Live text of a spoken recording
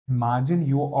Imagine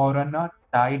you are on a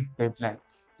tight deadline.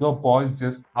 Your boss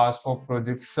just asked for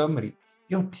project summary.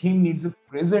 Your team needs a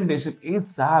presentation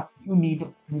ASAP. You need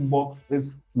a inbox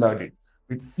is flooded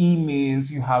with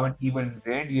emails you haven't even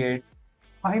read yet.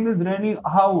 Time is running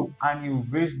out, and you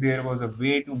wish there was a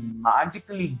way to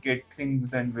magically get things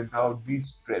done without the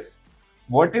stress.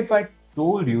 What if I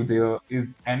told you there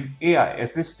is an AI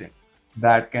assistant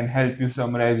that can help you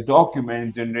summarize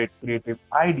documents, generate creative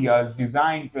ideas,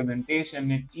 design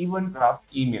presentation, and even draft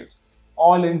emails,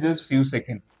 all in just few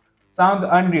seconds? Sounds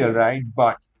unreal, right?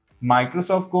 But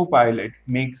Microsoft Copilot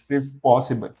makes this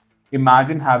possible.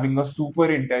 Imagine having a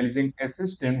super intelligent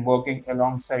assistant working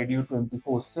alongside you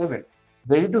 24/7,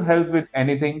 ready to help with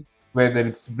anything, whether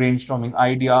it's brainstorming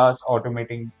ideas,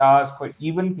 automating tasks, or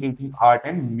even creating art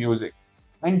and music.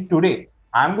 And today,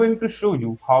 I'm going to show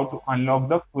you how to unlock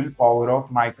the full power of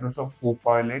Microsoft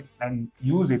Copilot and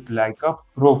use it like a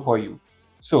pro for you.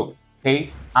 So,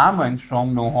 hey, I'm Ansh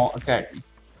from KnowHow Academy.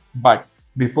 But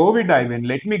before we dive in,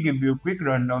 let me give you a quick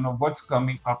rundown of what's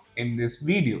coming up in this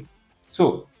video.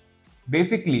 So,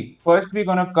 basically, first we're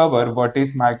gonna cover what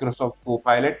is Microsoft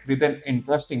Copilot with an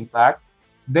interesting fact.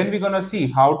 Then we're gonna see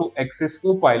how to access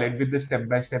Copilot with the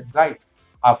step-by-step guide.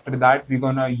 After that, we're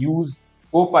gonna use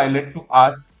Copilot to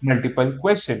ask multiple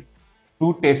questions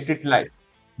to test it live.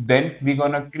 Then we're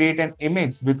gonna create an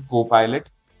image with Copilot.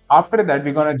 After that,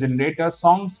 we're gonna generate a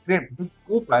song script with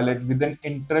Copilot with an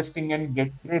interesting and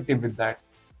get creative with that.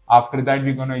 After that,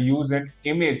 we're gonna use an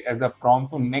image as a prompt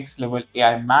for next level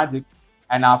AI magic.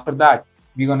 And after that,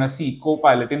 we're gonna see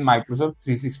Copilot in Microsoft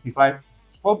 365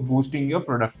 for boosting your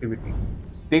productivity.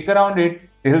 Stick around it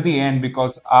till the end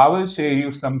because I will share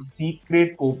you some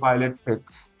secret Copilot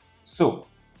tricks. So,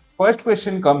 first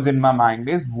question comes in my mind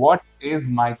is what is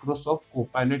Microsoft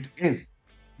Copilot is?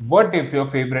 What if your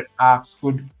favorite apps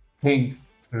could think,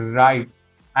 write,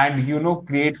 and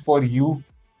create for you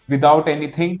without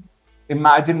anything?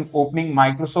 Imagine opening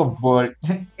Microsoft Word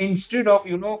and instead of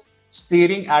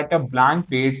staring at a blank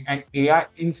page, and AI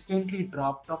instantly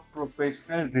draft a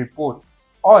professional report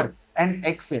or an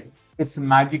Excel. It's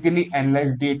magically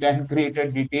analyze data and create a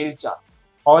detailed chart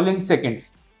all in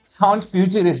seconds. Sounds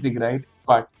futuristic, right?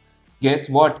 But guess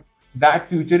what? That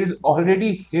future is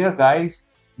already here, guys.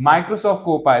 Microsoft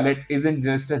Copilot isn't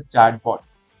just a chatbot.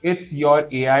 It's your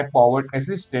AI powered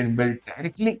assistant built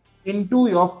directly into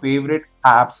your favorite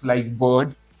apps like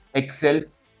Word, Excel,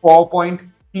 PowerPoint,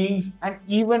 Teams, and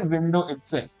even Windows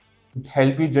itself. It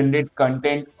help you generate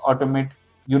content, automate,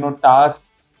 tasks,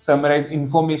 summarize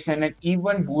information, and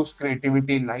even boost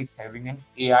creativity like having an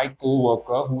AI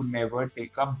coworker who never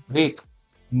take a break.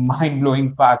 Mind-blowing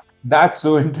fact. That's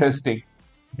so interesting.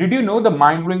 Did you know the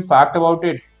mind-blowing fact about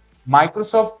it?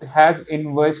 Microsoft has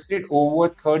invested over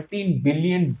 $13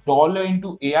 billion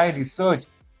into AI research,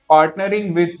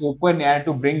 partnering with OpenAI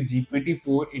to bring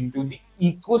GPT-4 into the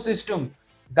ecosystem.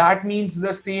 That means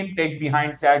the same tech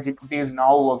behind ChatGPT is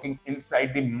now working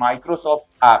inside the Microsoft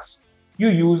apps you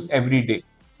use every day,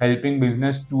 helping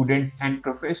business students and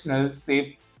professionals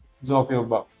save of your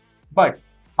buck. But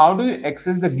how do you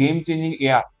access the game-changing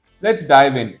AI? Let's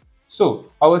dive in. So,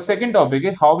 our second topic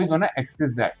is how we're gonna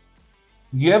access that.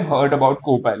 You have heard about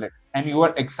Copilot and you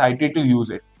are excited to use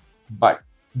it. But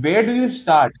where do you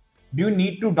start? Do you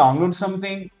need to download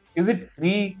something? Is it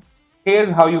free? Here's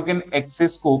how you can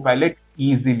access Copilot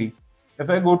easily. If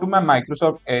I go to my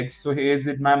Microsoft Edge, so here's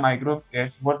it my Microsoft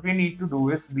Edge. What we need to do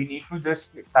is we need to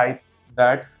just type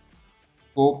that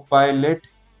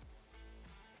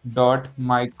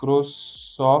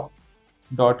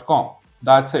copilot.microsoft.com.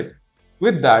 That's it.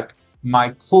 With that, my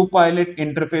Copilot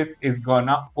interface is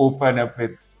gonna open up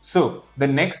with. So the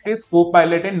next is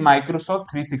Copilot in Microsoft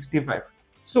 365.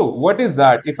 So what is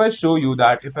that? If I show you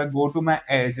that, if I go to my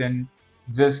Edge and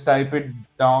just type it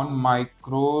down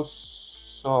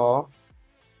Microsoft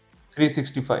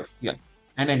 365, yeah,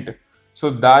 and enter. So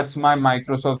that's my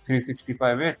Microsoft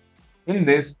 365. In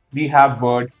this, we have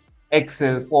Word,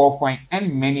 Excel, PowerPoint,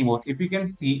 and many more. If you can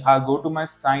see, I'll go to my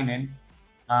sign in,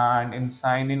 and in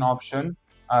sign in option,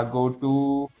 I'll go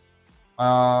to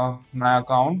my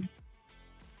account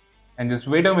and just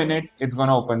wait a minute, it's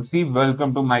gonna open. See,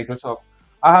 welcome to Microsoft.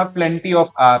 I have plenty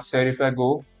of apps here if I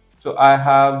go. So I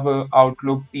have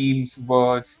Outlook, Teams,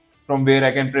 Words, from where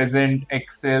I can present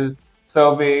Excel,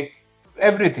 survey,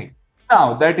 everything.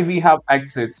 Now that we have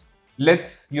access,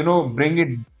 let's bring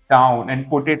it down and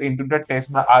put it into the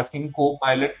test by asking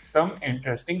Copilot some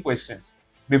interesting questions.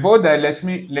 Before that, let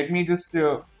me just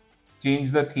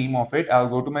change the theme of it. I'll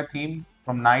go to my theme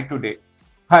from night to day.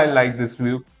 I like this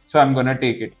view, so I'm gonna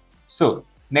take it. So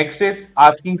next is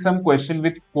asking some question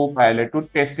with Copilot to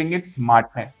testing its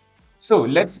smartness. So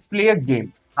let's play a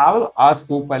game. I will ask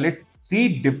Copilot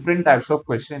three different types of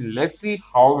questions. Let's see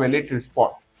how well it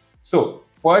responds. So,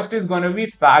 first is going to be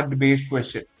fact-based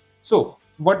question. So,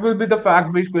 what will be the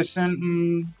fact-based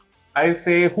question? I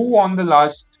say who won the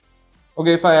last.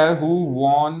 Okay, if I ask who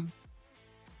won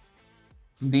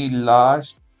the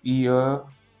last year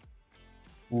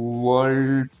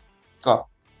World Cup.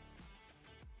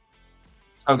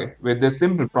 Okay, with this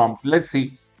simple prompt, let's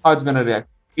see how it's gonna react.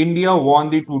 India won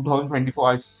the 2024.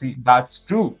 I see that's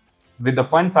true. With the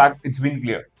fun fact, it's been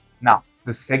clear. Now,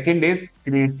 the second is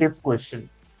creative question.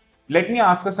 Let me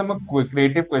ask us some quick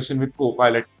creative question with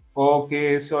Copilot.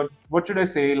 Okay, so what should I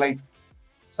say? Like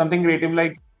something creative,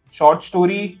 like short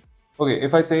story. Okay,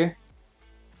 if I say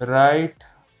write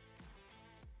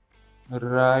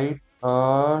write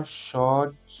a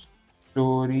short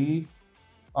story.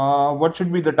 What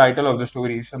should be the title of the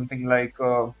story? Something like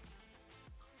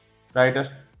write a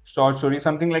short story,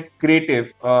 something like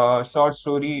creative, short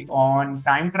story on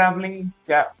time traveling.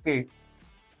 Yeah, okay,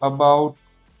 about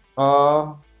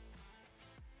a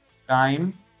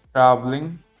time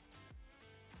traveling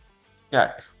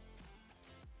cat.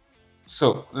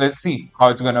 So let's see how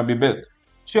it's gonna be built.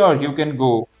 Sure, you can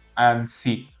go and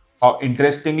see how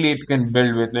interestingly it can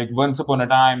build with like once upon a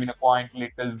time in a quaint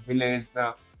little village,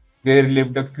 there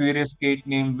lived a curious cat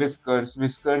named Whiskers.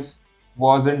 Whiskers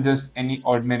wasn't just any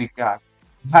ordinary cat.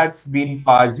 That's been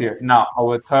passed here. Now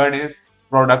our third is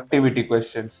productivity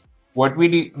questions. What we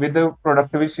do with the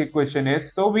productivity question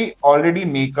is so we already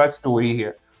make a story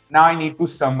here. Now I need to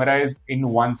summarize in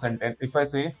one sentence. If I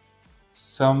say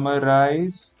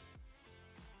summarize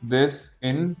this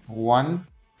in one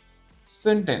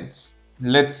sentence.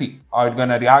 Let's see how it's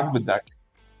gonna react with that.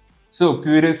 So,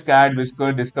 curious cat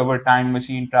Whisker discovered time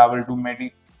machine, travel to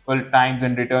medieval times,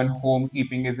 and return home,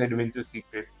 keeping his adventure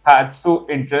secret. That's so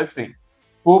interesting.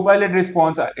 Copilot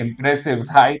response are impressive,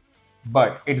 right?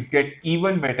 But it's get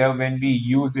even better when we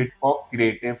use it for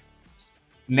creative.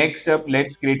 Next up,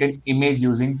 let's create an image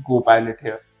using Copilot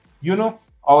here. You know,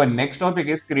 our next topic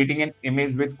is creating an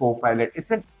image with Copilot.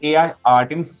 It's an AI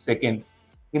art in seconds.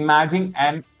 Imagine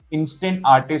an instant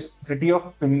artist at your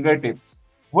fingertips.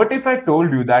 What if I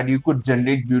told you that you could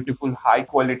generate beautiful, high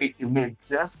quality image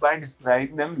just by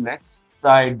describing them? Let's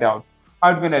try it out.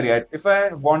 How it's gonna react? If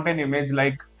I want an image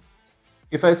like,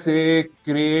 if I say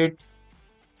create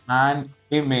an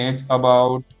image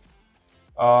about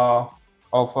uh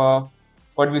of a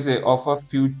what we say of a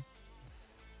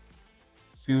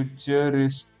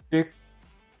futuristic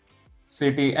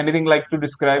city, anything like to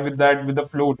describe with that with the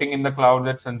floating in the clouds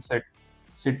at sunset,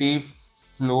 city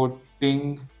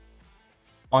floating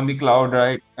on the cloud,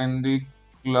 right, and the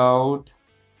cloud,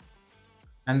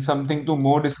 and something to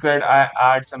more describe, I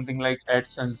add something like at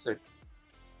sunset.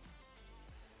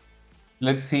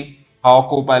 Let's see how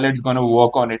Copilot's gonna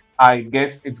work on it. I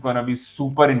guess it's gonna be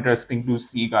super interesting to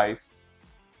see, guys.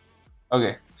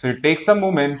 Okay, so it takes some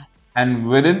moments, and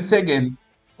within seconds,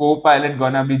 Copilot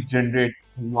gonna be generate.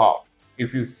 Wow!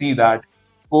 If you see that,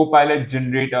 Copilot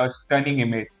generate a stunning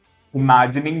image,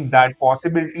 imagining that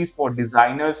possibilities for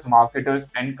designers, marketers,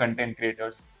 and content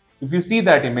creators. If you see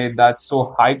that image, that's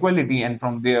so high quality, and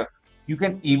from there, you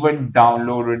can even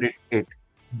download it.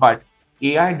 But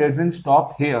AI doesn't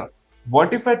stop here.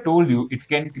 What if I told you it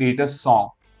can create a song?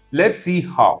 Let's see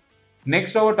how.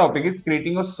 Next, our topic is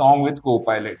creating a song with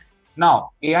Copilot.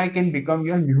 Now, AI can become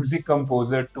your music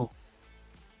composer too.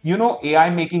 You know, AI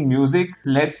making music,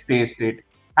 let's taste it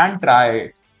and try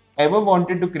it. Ever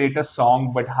wanted to create a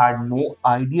song but had no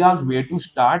ideas where to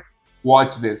start?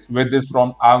 Watch this. With this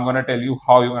prompt, I'm gonna tell you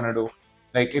how you're gonna do.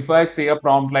 Like, if I say a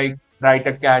prompt like write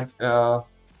a cat,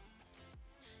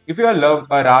 if you love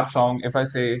a rap song, if I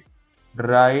say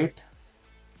write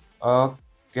a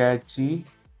catchy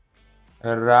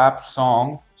rap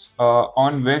song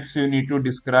on which you need to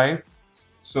describe.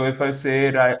 So if I say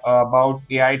about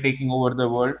AI taking over the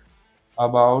world,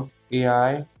 about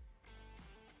AI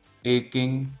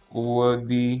taking over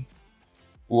the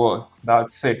world,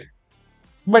 that's it.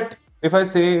 But if I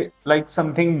say like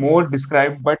something more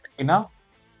described, but in a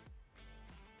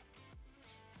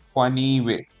funny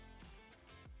way,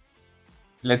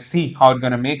 let's see how it's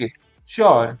gonna make it.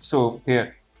 Sure. So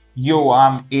here, yo,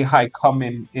 I'm AI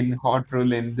coming in hot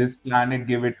rollin'. This planet,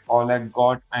 give it all I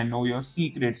got. I know your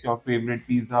secrets, your favorite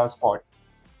pizza spot.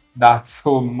 That's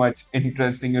so much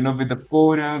interesting, with the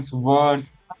chorus, words,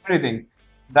 everything.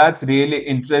 That's really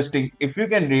interesting. If you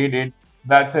can read it,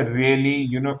 that's a really,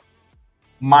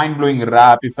 mind blowing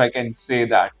rap, if I can say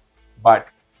that. But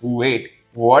wait,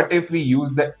 what if we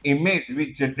use the image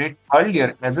we generate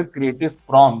earlier as a creative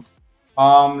prompt?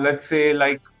 Let's say,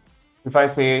 like, if I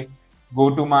say,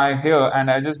 go to my here and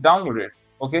I just download it.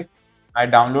 Okay. I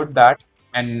download that,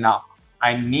 and now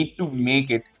I need to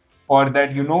make it for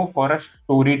that, for a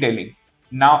storytelling.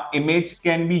 Now, image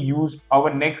can be used.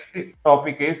 Our next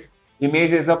topic is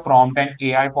image as a prompt and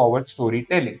AI powered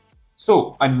storytelling.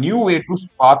 So, a new way to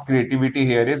spark creativity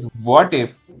here is, what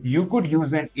if you could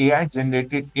use an AI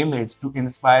generated image to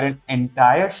inspire an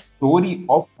entire story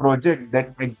or project?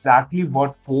 That exactly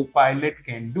what Copilot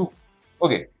can do.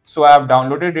 Okay, so I have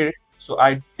downloaded it. So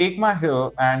I take my hair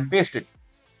and paste it.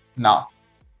 Now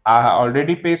I have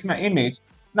already pasted my image.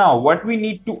 Now what we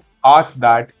need to ask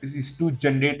that is to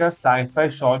generate a sci-fi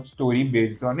short story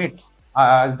based on it.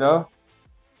 I asked the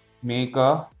make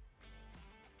a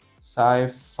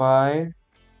sci-fi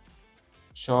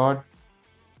short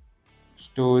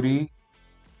story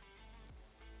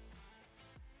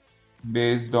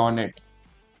based on it.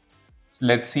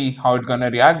 Let's see how it's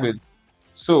gonna react with.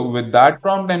 So with that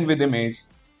prompt and with image,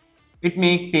 it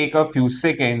may take a few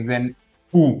seconds, and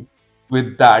boom,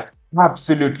 with that,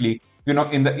 absolutely.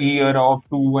 In the year of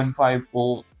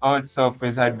 2150, Earth's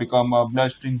surface had become a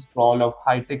blustering sprawl of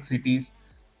high-tech cities.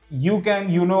 You can,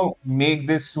 make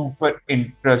this super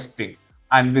interesting.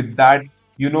 And with that,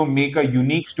 make a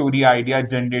unique story idea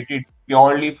generated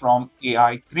purely from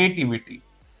AI creativity.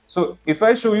 So if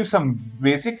I show you some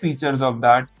basic features of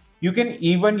that, you can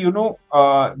even, you don't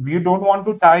want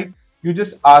to type, you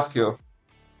just ask here.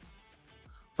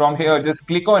 From here, just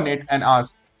click on it and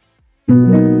ask.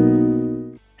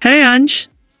 Hey Anj,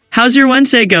 how's your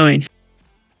Wednesday going?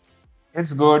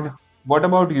 It's good. What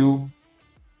about you?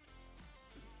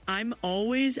 I'm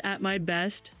always at my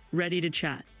best, ready to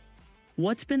chat.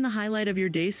 What's been the highlight of your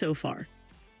day so far?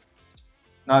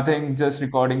 Nothing, just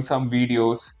recording some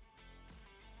videos.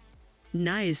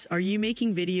 Nice. Are you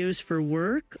making videos for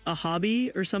work, a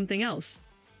hobby, or something else?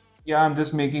 Yeah, I'm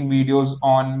just making videos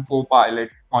on Copilot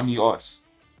on yours.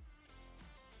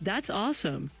 That's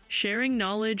awesome. Sharing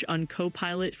knowledge on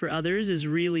Copilot for others is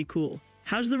really cool.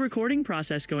 How's the recording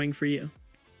process going for you?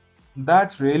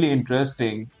 That's really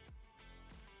interesting.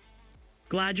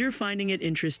 Glad you're finding it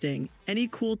interesting. Any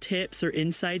cool tips or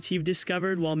insights you've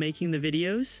discovered while making the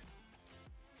videos?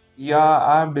 Yeah,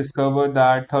 I've discovered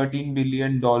that $13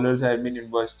 billion have been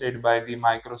invested by the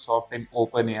Microsoft in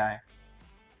OpenAI.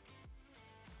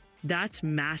 That's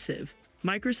massive.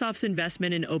 Microsoft's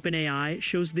investment in OpenAI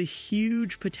shows the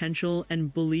huge potential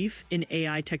and belief in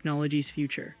AI technology's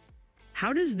future.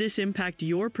 How does this impact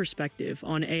your perspective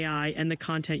on AI and the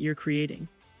content you're creating?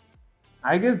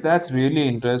 I guess that's really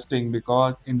interesting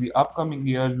because in the upcoming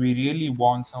years, we really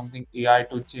want something AI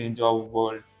to change our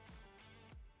world.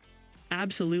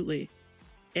 Absolutely.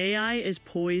 AI is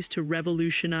poised to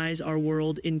revolutionize our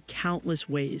world in countless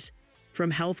ways,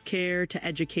 from healthcare to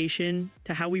education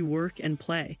to how we work and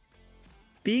play.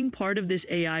 Being part of this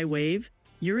AI wave,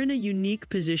 you're in a unique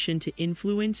position to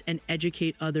influence and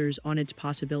educate others on its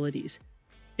possibilities.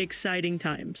 Exciting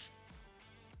times.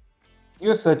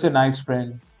 You're such a nice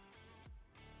friend.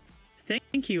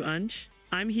 Thank you, Anj.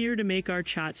 I'm here to make our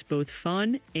chats both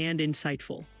fun and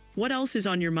insightful. What else is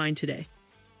on your mind today?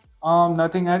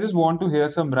 Nothing. I just want to hear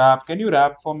some rap. Can you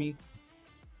rap for me?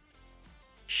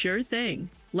 Sure thing.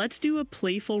 Let's do a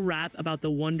playful rap about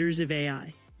the wonders of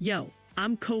AI. Yo,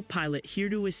 I'm Copilot here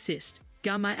to assist.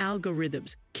 Got my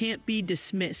algorithms, can't be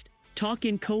dismissed.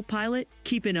 Talking Copilot,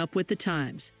 keeping up with the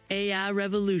times. AI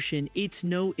revolution, it's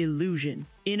no illusion.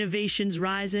 Innovations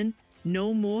rising,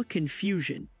 no more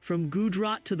confusion. From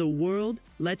Gujarat to the world,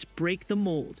 let's break the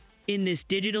mold. In this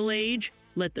digital age,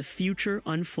 let the future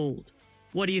unfold.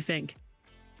 What do you think?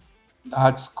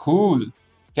 That's cool.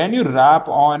 Can you rap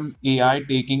on AI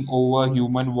taking over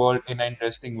human world in an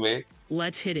interesting way?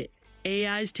 Let's hit it.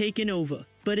 AI's taking over,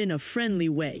 but in a friendly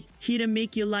way. Here to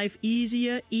make your life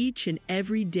easier each and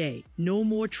every day. No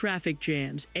more traffic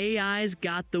jams. AI's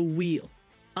got the wheel.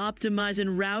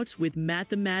 Optimizing routes with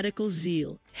mathematical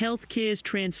zeal. Healthcare's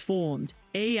transformed.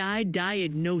 AI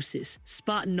diagnosis,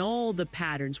 spotting all the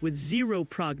patterns with zero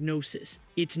prognosis.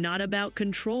 It's not about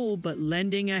control, but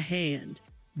lending a hand.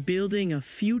 Building a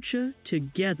future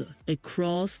together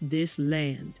across this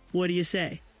land. What do you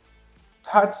say?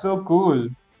 That's so cool.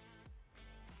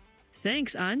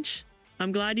 Thanks, Ansh.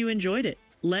 I'm glad you enjoyed it.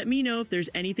 Let me know if there's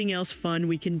anything else fun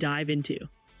we can dive into.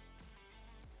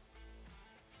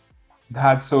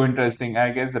 That's so interesting. I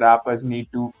guess rappers need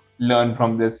to learn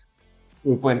from this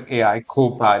open AI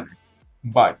Copilot.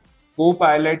 But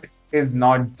Copilot is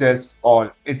not just all.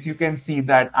 It's, you can see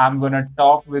that I'm gonna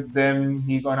talk with them.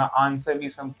 He gonna answer me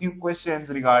some few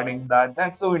questions regarding that.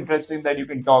 That's so interesting that you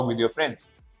can talk with your friends.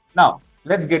 Now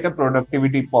let's get a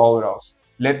productivity powerhouse.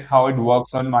 Let's how it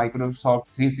works on Microsoft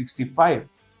 365.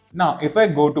 Now, if I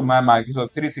go to my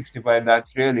Microsoft 365,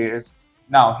 that's really is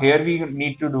Now, here we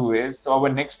need to do is, so our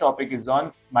next topic is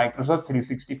on Microsoft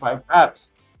 365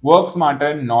 apps. Work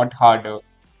smarter, not harder.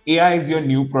 AI is your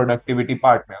new productivity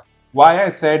partner. Why I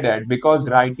said that? Because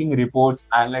writing reports,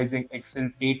 analyzing Excel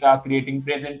data, creating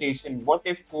presentation, what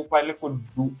if Copilot could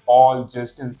do all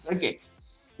just in seconds?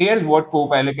 Here's what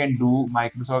Copilot can do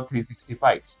Microsoft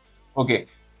 365. Okay,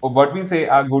 so what we say,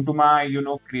 I go to my,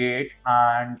 create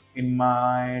and in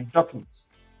my documents.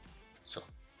 So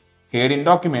here in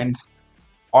documents,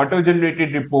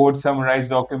 auto-generated reports, summarize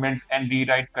documents, and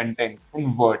rewrite content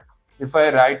in Word. If I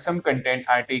write some content,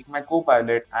 I take my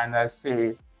Copilot and I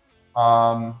say,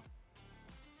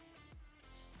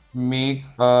 make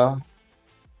a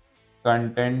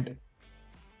content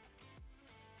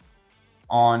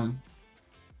on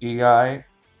AI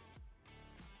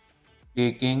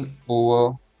taking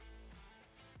over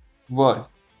Word.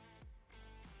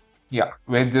 Yeah,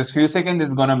 with just few seconds,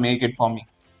 it's gonna make it for me.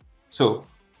 So,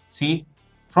 see,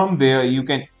 from there you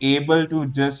can able to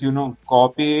just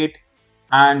copy it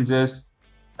and just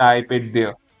type it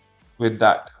there with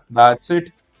that. That's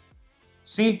it.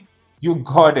 See, you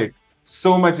got it.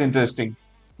 So much interesting.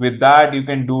 With that, you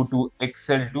can do to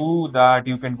Excel, do that.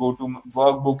 You can go to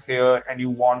workbook here and you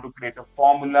want to create a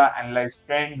formula, analyze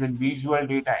trends and visual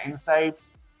data insights.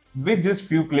 With just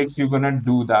few clicks, you're gonna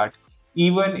do that.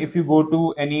 Even if you go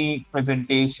to any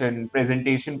presentation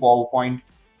PowerPoint,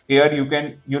 here you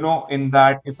can, in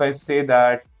that, if I say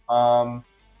that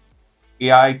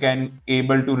AI can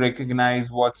able to recognize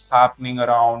what's happening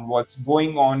around, what's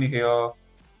going on here.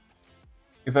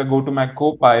 If I go to my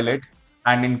Copilot,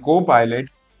 and in Copilot,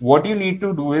 what you need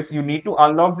to do is you need to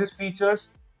unlock these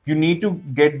features. You need to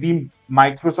get the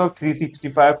Microsoft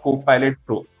 365 Copilot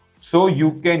Pro. So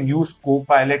you can use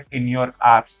Copilot in your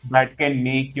apps that can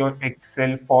make your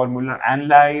Excel formula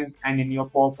analyze and in your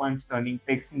PowerPoints turning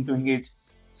text into engage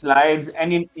slides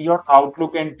and in your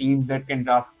Outlook and Teams that can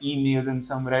draft emails and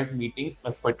summarize meeting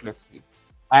effortlessly.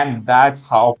 And that's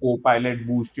how Copilot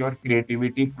boosts your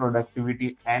creativity,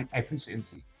 productivity, and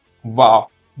efficiency. Wow,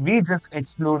 we just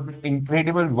explored the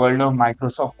incredible world of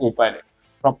Microsoft Copilot.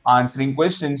 From answering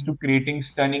questions to creating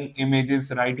stunning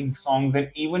images, writing songs, and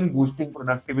even boosting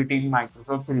productivity in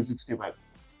Microsoft 365.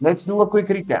 Let's do a quick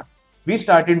recap. We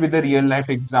started with a real life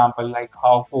example like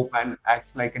how Copilot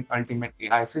acts like an ultimate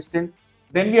AI assistant.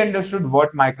 Then we understood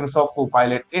what Microsoft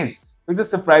Copilot is, with a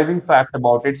surprising fact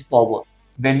about its power.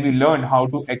 Then we learned how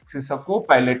to access a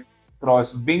Copilot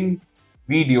across Bing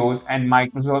videos and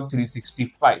Microsoft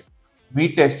 365.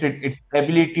 We tested its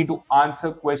ability to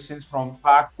answer questions from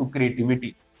fact to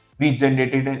creativity. We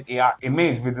generated an AI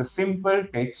image with a simple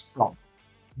text prompt.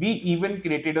 We even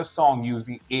created a song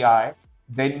using AI.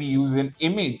 Then we use an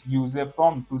image user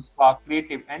prompt to spark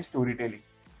creative and storytelling.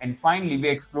 And finally, we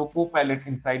explore Copilot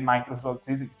inside Microsoft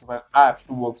 365 apps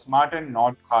to work smarter,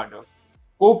 not harder.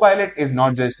 Copilot is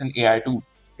not just an AI tool.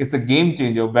 It's a game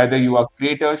changer whether you are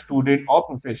creator, student, or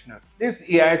professional. This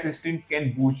AI assistants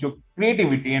can boost your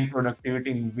creativity and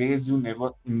productivity in ways you never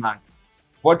imagined.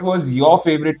 What was your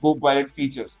favorite Copilot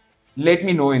features? Let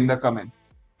me know in the comments.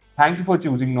 Thank you for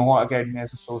choosing KnowHow Academy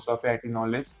as a source of IT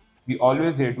knowledge. We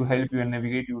always here to help you and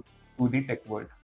navigate you through the tech world.